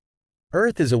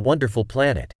Earth is a wonderful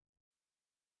planet.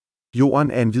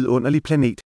 Jorden er en vidunderlig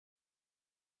planet.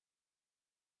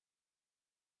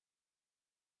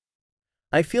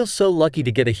 I feel so lucky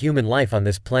to get a human life on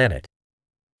this planet.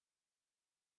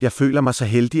 Jeg føler mig så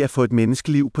heldig at få et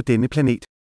menneskeliv på denne planet.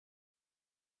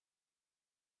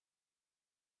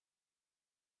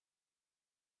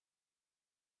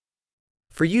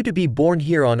 For you to be born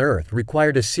here on Earth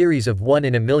required a series of 1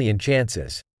 in a million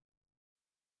chances.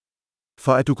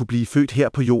 For at du kunne blive født her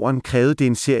på jorden, krævede det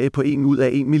en serie på 1 ud af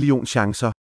 1 million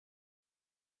chancer.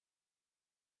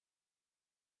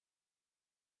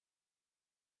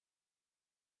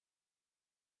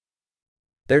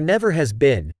 There never has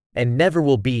been, and never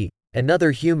will be,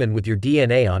 another human with your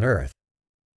DNA on Earth.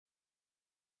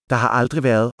 Der har aldrig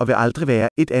været, og vil aldrig være,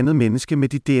 et andet menneske med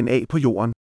dit DNA på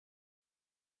jorden.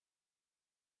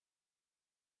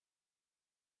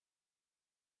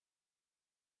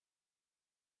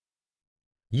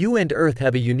 You and Earth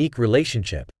have a unique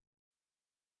relationship.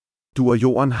 Du og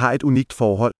jorden har et unikt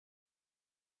forhold.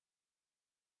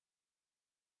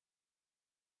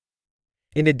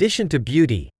 In addition to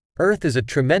beauty, Earth is a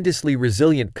tremendously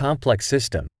resilient complex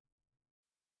system.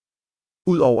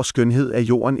 Udover skønhed er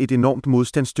jorden et enormt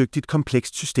modstandsdygtigt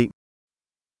komplekst system.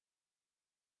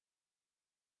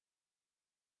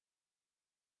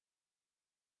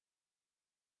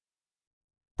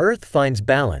 Earth finds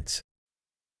balance.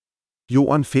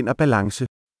 Jorden finder balance.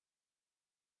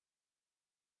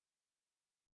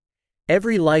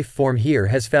 Every life form here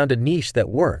has found a niche that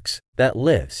works, that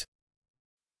lives.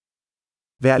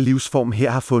 Hver livsform her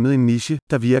har fundet en niche,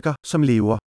 der virker, som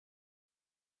lever.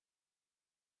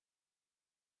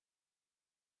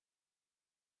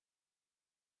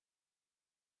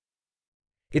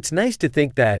 It's nice to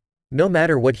think that, no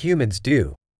matter what humans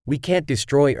do, we can't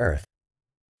destroy Earth.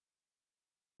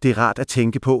 Det er rart at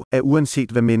tænke på, at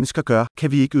uanset hvad mennesker gør,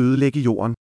 kan vi ikke ødelægge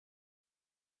jorden.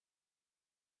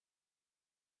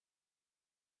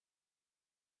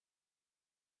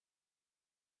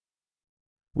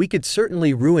 We could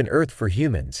certainly ruin Earth for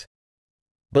humans.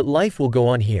 But life will go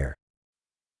on here.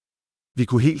 Vi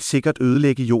kunne helt sikkert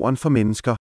ødelægge jorden for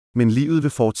mennesker, men livet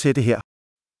vil fortsætte her.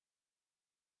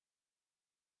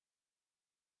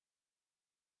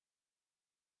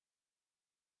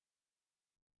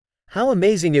 How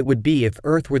amazing it would be if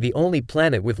Earth were the only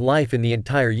planet with life in the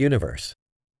entire universe.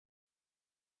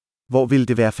 Hvor ville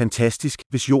det være fantastisk,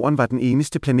 hvis jorden var den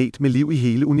eneste planet med liv i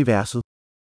hele universet.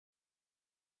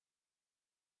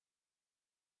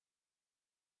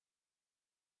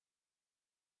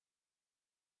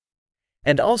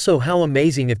 And also how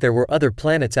amazing if there were other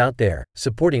planets out there,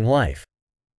 supporting life.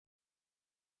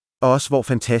 Og også hvor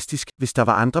fantastisk, hvis der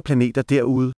var andre planeter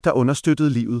derude, der understøttede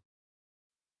livet.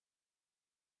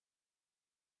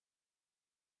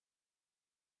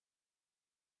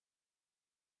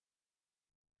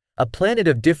 A planet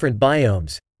of different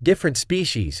biomes, different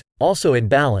species, also in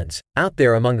balance, out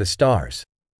there among the stars.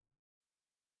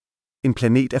 En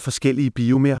planet af forskellige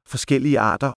biomer, forskellige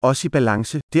arter, også i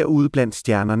balance, derude blandt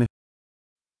stjernerne.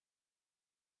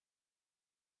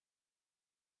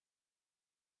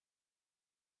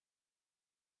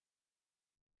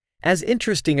 As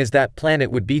interesting as that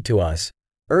planet would be to us,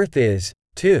 Earth is,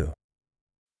 too.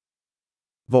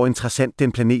 Hvor interessant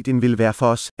den planet end vil være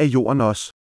for os, er jorden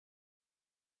også.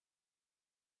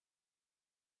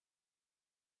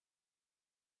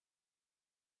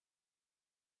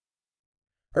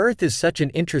 Earth is such an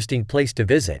interesting place to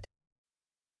visit.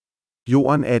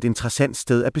 Jorden er et interessant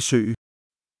sted at besøge.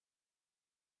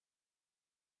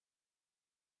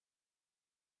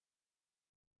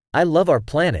 I love our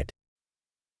planet.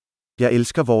 Jeg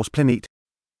elsker vores planet.